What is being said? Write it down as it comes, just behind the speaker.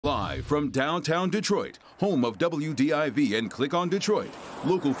Live from downtown Detroit, home of WDIV and Click on Detroit,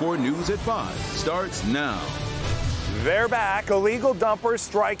 Local 4 News at 5 starts now. They're back. Illegal dumpers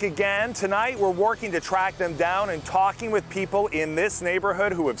strike again. Tonight, we're working to track them down and talking with people in this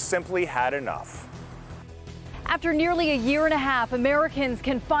neighborhood who have simply had enough. After nearly a year and a half, Americans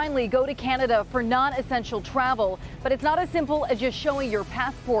can finally go to Canada for non-essential travel. But it's not as simple as just showing your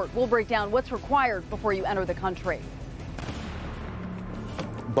passport. We'll break down what's required before you enter the country.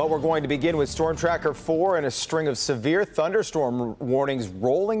 But we're going to begin with Storm Tracker 4 and a string of severe thunderstorm warnings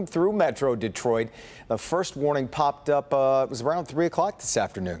rolling through Metro Detroit. The first warning popped up, it was around 3 o'clock this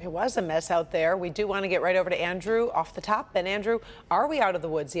afternoon. It was a mess out there. We do want to get right over to Andrew off the top. And Andrew, are we out of the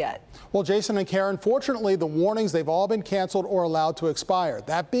woods yet? Well, Jason and Karen, fortunately, the warnings, they've all been canceled or allowed to expire.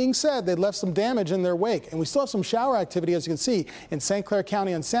 That being said, they left some damage in their wake. And we still have some shower activity, as you can see, in St. Clair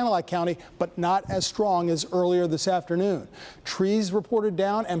County and Sanilac County, but not as strong as earlier this afternoon. Trees reported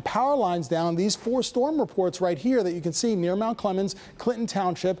down and power lines down. These 4 storm reports right here that you can see near Mount Clemens, Clinton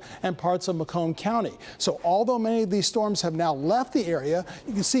Township, and parts of Macomb County. So although many of these storms have now left the area,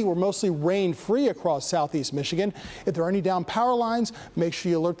 you can see we're mostly rain-free across southeast Michigan. If there are any down power lines, make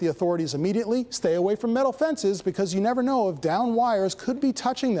sure you alert the authorities immediately. Stay away from metal fences because you never know if down wires could be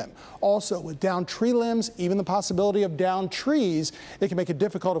touching them. Also, with down tree limbs, even the possibility of down trees, it can make it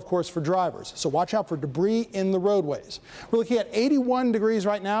difficult, of course, for drivers. So watch out for debris in the roadways. We're looking at 81 degrees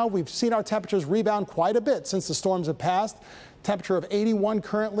right now. We've seen our temperatures rebound quite a bit since the storms have passed. Temperature of 81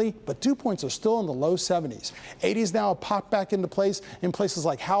 currently, but dew points are still in the low 70s. 80s now have popped back into place in places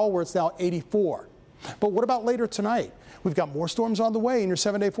like Howell, where it's now 84. But what about later tonight? We've got more storms on the way in your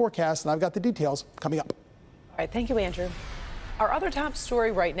 7-day forecast, and I've got the details coming up. All right, thank you, Andrew. Our other top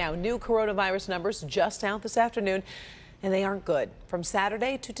story right now, new coronavirus numbers just out this afternoon, and they aren't good. From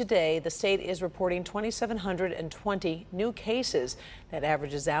Saturday to today, the state is reporting 2,720 new cases. That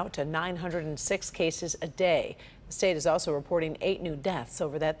averages out to 906 cases a day. The state is also reporting 8 new deaths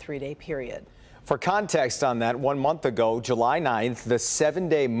over that 3-day period. For context on that, 1 month ago, July 9th, the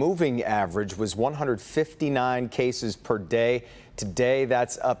 7-day moving average was 159 cases per day. Today,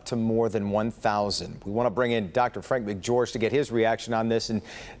 that's up to more than 1,000. We want to bring in Dr. Frank McGeorge to get his reaction on this. And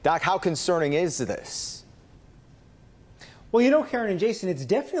Doc, how concerning is this? Well, you know, Karen and Jason, it's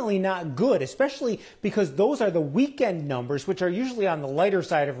definitely not good, especially because those are the weekend numbers, which are usually on the lighter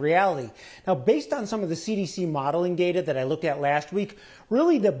side of reality. Now, based on some of the CDC modeling data that I looked at last week,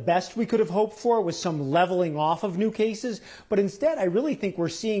 really the best we could have hoped for was some leveling off of new cases. But instead, I really think we're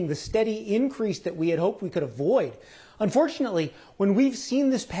seeing the steady increase that we had hoped we could avoid. Unfortunately, when we've seen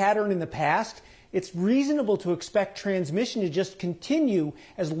this pattern in the past, it's reasonable to expect transmission to just continue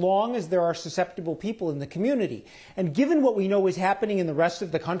as long as there are susceptible people in the community. And given what we know is happening in the rest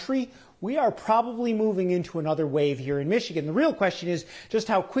of the country, we are probably moving into another wave here in Michigan. The real question is just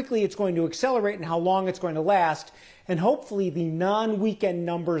how quickly it's going to accelerate and how long it's going to last. And hopefully the non-weekend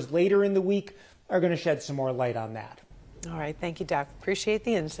numbers later in the week are going to shed some more light on that. All right. Thank you, Doc. Appreciate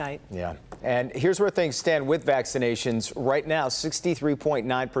the insight. Yeah. And here's where things stand with vaccinations. Right now,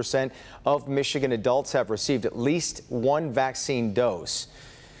 63.9% of Michigan adults have received at least 1 vaccine dose.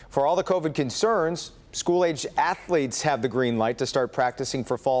 For all the COVID concerns, school-age athletes have the green light to start practicing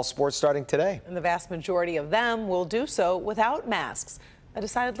for fall sports starting today. And the vast majority of them will do so without masks. A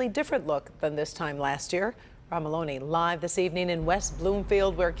decidedly different look than this time last year. Rob Maloney live this evening in West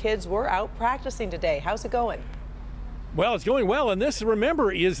Bloomfield, where kids were out practicing today. How's it going? Well, it's going well, and this,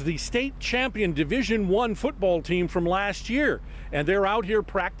 remember, is the state champion Division I football team from last year, and they're out here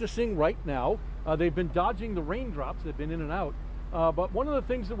practicing right now. They've been dodging the raindrops. They've been in and out, but one of the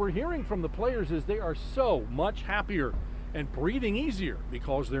things that we're hearing from the players is they are so much happier and breathing easier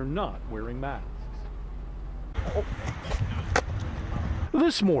because they're not wearing masks.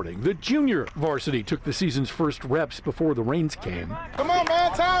 This morning, the junior varsity took the season's first reps before the rains came. Come on,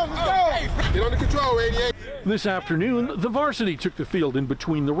 man, time, let's go. Get under control, 88. This afternoon, the varsity took the field in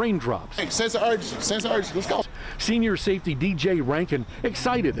between the raindrops. Hey, sense of urgency, let's go. Senior safety DJ Rankin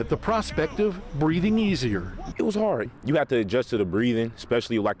excited at the prospect of breathing easier. It was hard. You have to adjust to the breathing,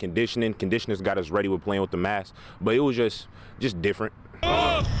 especially like conditioning. Conditioners got us ready with playing with the mask, but it was just different.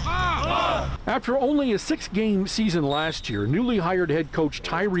 After only a 6-game season last year, newly hired head coach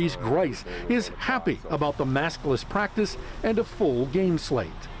Tyrese Grice is happy about the maskless practice and a full game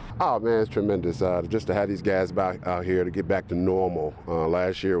slate. Oh, man, it's tremendous. Just to have these guys back out here to get back to normal.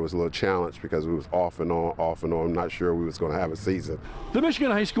 Last year was a little challenge because we was off and on. I'm not sure we was going to have a season. The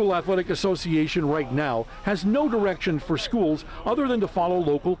Michigan High School Athletic Association right now has no direction for schools other than to follow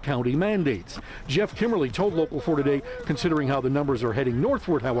local county mandates. Jeff Kimmerly told Local 4 today, considering how the numbers are heading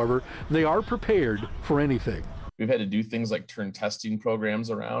northward, however, they are prepared for anything. we've had to do things like turn testing programs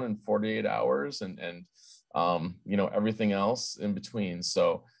around in 48 hours and you know, everything else in between.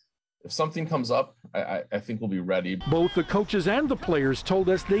 So if something comes up, I think we'll be ready. Both the coaches and the players told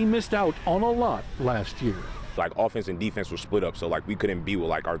us they missed out on a lot last year. Like offense and defense were split up, so like we couldn't be with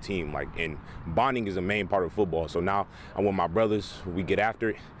like our team. Like, and bonding is a main part of football. So now I want my brothers, we get after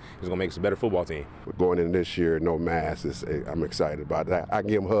it. It's gonna make us a better football team. We're going in this year, no masks. I'm excited about that. I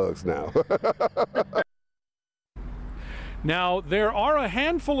can give them hugs now. Now, there are a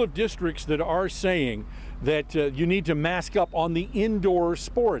handful of districts that are saying that you need to mask up on the indoor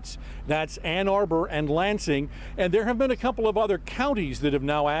sports. That's Ann Arbor and Lansing. And there have been a couple of other counties that have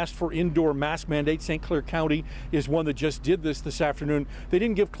now asked for indoor mask mandates. St. Clair County is one that just did this afternoon. They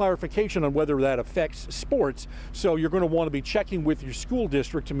didn't give clarification on whether that affects sports. So you're going to want to be checking with your school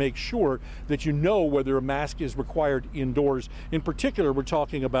district to make sure that you know whether a mask is required indoors. In particular, we're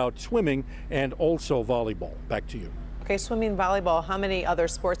talking about swimming and also volleyball. Back to you. Okay, swimming, volleyball, how many other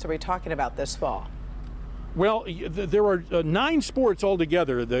sports are we talking about this fall? Well, there are 9 sports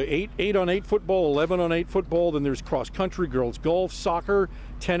altogether. The 8-on-8 football, 11-on-8 football, then there's cross country, girls golf, soccer,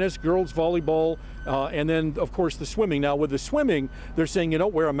 tennis, girls volleyball, and then, of course, the swimming. Now, with the swimming, they're saying you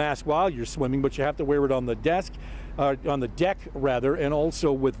don't wear a mask while you're swimming, but you have to wear it on the deck, and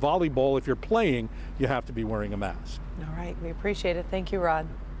also with volleyball, if you're playing, you have to be wearing a mask. All right, we appreciate it. Thank you, Rod.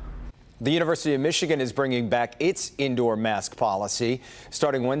 The University of Michigan is bringing back its indoor mask policy.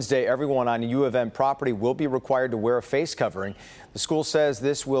 Starting Wednesday, everyone on U of M property will be required to wear a face covering. The school says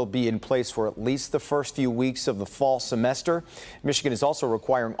this will be in place for at least the first few weeks of the fall semester. Michigan is also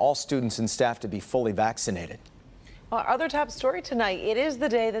requiring all students and staff to be fully vaccinated. Well, our other top story tonight, it is the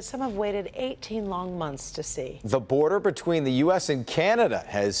day that some have waited 18 long months to see. The border between the U.S. and Canada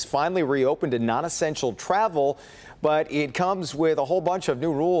has finally reopened to non-essential travel, but it comes with a whole bunch of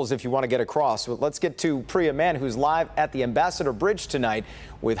new rules if you want to get across. But let's get to Priya Mann, who's live at the Ambassador Bridge tonight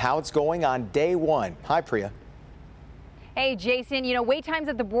with how it's going on day 1. Hi, Priya. Hey, Jason, you know, wait times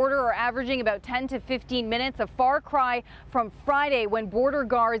at the border are averaging about 10 to 15 minutes, a far cry from Friday when border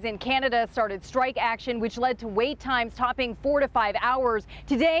guards in Canada started strike action, which led to wait times topping 4 to 5 hours.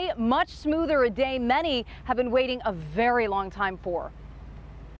 Today, much smoother a day many have been waiting a very long time for.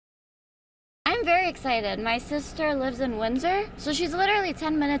 I'm very excited. My sister lives in Windsor, so she's literally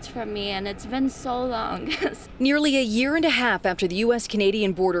 10 minutes from me, and it's been so long. Nearly a year and a half after the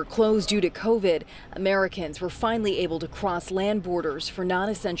U.S.-Canadian border closed due to COVID, Americans were finally able to cross land borders for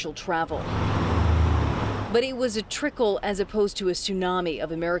non-essential travel. But it was a trickle as opposed to a tsunami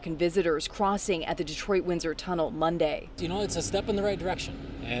of American visitors crossing at the Detroit-Windsor Tunnel Monday. You know, it's a step in the right direction,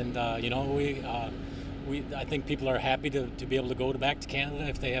 and you know, I think people are happy to be able to go back to Canada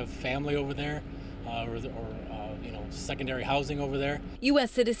if they have family over there or you know, secondary housing over there. U.S.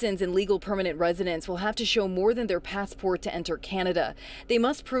 citizens and legal permanent residents will have to show more than their passport to enter Canada. They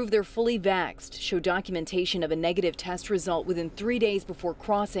must prove they're fully vaxxed, show documentation of a negative test result within 3 days before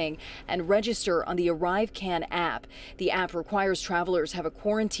crossing, and register on the ArriveCan app. The app requires travelers have a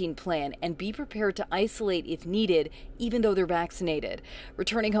quarantine plan and be prepared to isolate if needed, even though they're vaccinated.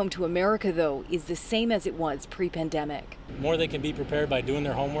 Returning home to America, though, is the same as it was pre-pandemic. The more they can be prepared by doing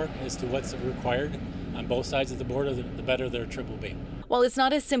their homework as to what's required on both sides of the border, the better their trip will be. While it's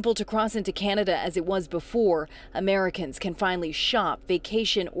not as simple to cross into Canada as it was before, Americans can finally shop,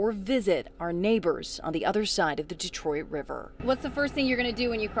 vacation, or visit our neighbors on the other side of the Detroit River. What's the first thing you're going to do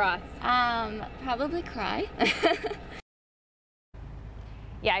when you cross? Probably cry.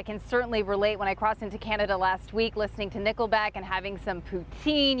 Yeah, I can certainly relate. When I crossed into Canada last week, listening to Nickelback and having some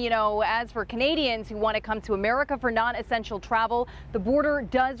poutine. You know, as for Canadians who want to come to America for non-essential travel, the border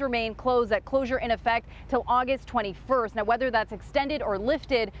does remain closed. That closure in effect till August 21st. Now, whether that's extended or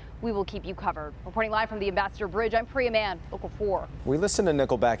lifted, we will keep you covered. Reporting live from the Ambassador Bridge, I'm Priya Mann, Local 4. We listen to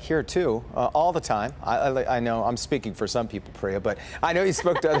Nickelback here, too, all the time. I know I'm speaking for some people, Priya, but I know you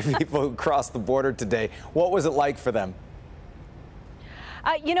spoke to other people who crossed the border today. What was it like for them?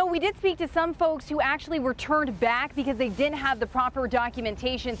 You know, we did speak to some folks who actually were turned back because they didn't have the proper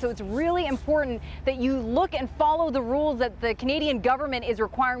documentation. So it's really important that you look and follow the rules that the Canadian government is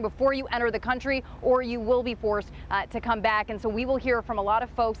requiring before you enter the country, or you will be forced to come back. And so we will hear from a lot of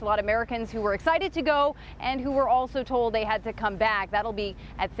folks, a lot of Americans who were excited to go and who were also told they had to come back. That'll be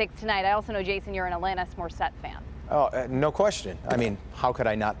at 6 tonight. I also know, Jason, you're an Alanis Morissette fan. Oh, no question. I mean, how could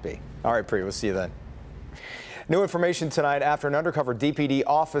I not be? All right, Priya, we'll see you then. New information tonight after an undercover DPD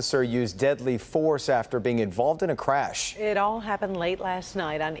officer used deadly force after being involved in a crash. It all happened late last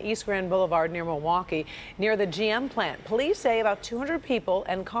night on East Grand Boulevard near Milwaukee, near the GM plant. Police say about 200 people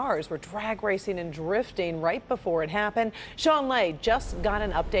and cars were drag racing and drifting right before it happened. Sean Lay just got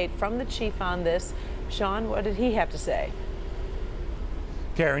an update from the chief on this. Sean, what did he have to say?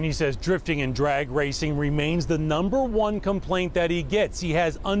 Karen, he says drifting and drag racing remains the #1 complaint that he gets. He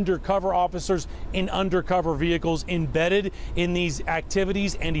has undercover officers in undercover vehicles embedded in these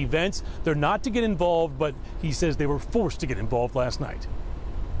activities and events. They're not to get involved, but he says they were forced to get involved last night.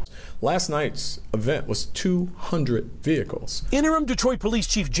 Last night's event was 200 vehicles. Interim Detroit Police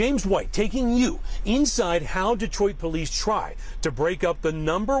Chief James White taking you inside how Detroit police try to break up the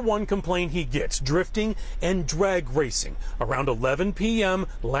 #1 complaint he gets, drifting and drag racing. Around 11 p.m.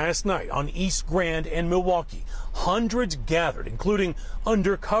 last night on East Grand and Milwaukee, hundreds gathered, including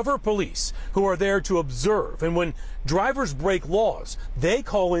undercover police who are there to observe. And when drivers break laws, they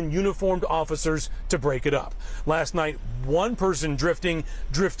call in uniformed officers to break it up. Last night, one person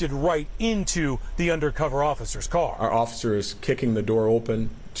drifted right into the undercover officer's car. Our officer is kicking the door open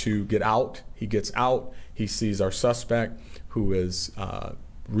to get out. He gets out. He sees our suspect, who is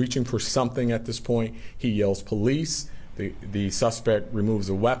reaching for something at this point. He yells police. The suspect removes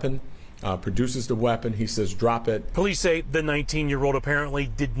a weapon. Produces the weapon. He says, drop it. Police say the 19-year-old apparently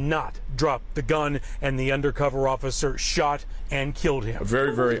did not drop the gun, and the undercover officer shot and killed him. A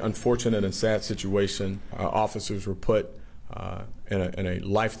very, very unfortunate and sad situation. Officers were put in a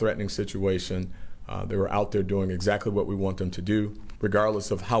life-threatening situation. They were out there doing exactly what we want them to do.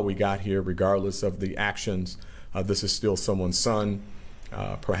 Regardless of how we got here, regardless of the actions, this is still someone's son,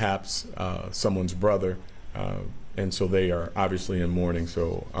 perhaps someone's brother. And so they are obviously in mourning,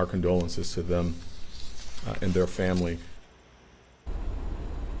 so our condolences to them and their family.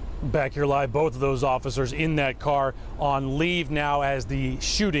 Back here live, both of those officers in that car on leave now as the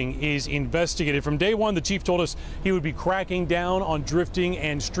shooting is investigated. From day one, the chief told us he would be cracking down on drifting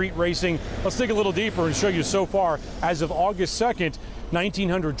and street racing. Let's dig a little deeper and show you so far, as of August 2nd,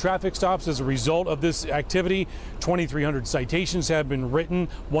 1,900 traffic stops as a result of this activity. 2,300 citations have been written,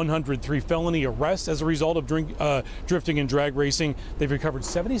 103 felony arrests as a result of drifting and drag racing. They've recovered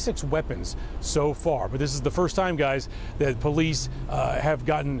 76 weapons so far. But this is the first time, guys, that police have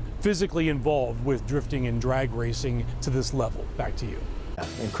gotten physically involved with drifting and drag racing to this level. Back to you.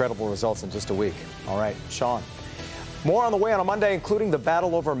 Incredible results in just a week. All right, Sean. More on the way on a Monday, including the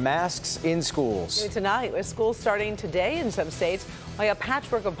battle over masks in schools. Tonight, with schools starting today in some states, why a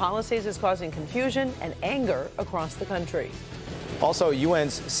patchwork of policies is causing confusion and anger across the country. Also,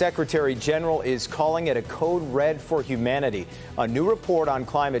 UN's Secretary General is calling it a code red for humanity. A new report on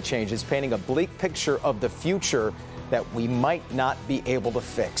climate change is painting a bleak picture of the future that we might not be able to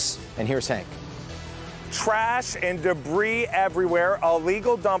fix. And here's Hank. Trash and debris everywhere,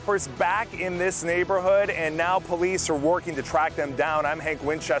 illegal dumpers back in this neighborhood, and now police are working to track them down. I'm Hank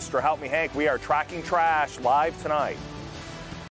Winchester. Help me, Hank. We are tracking trash live tonight.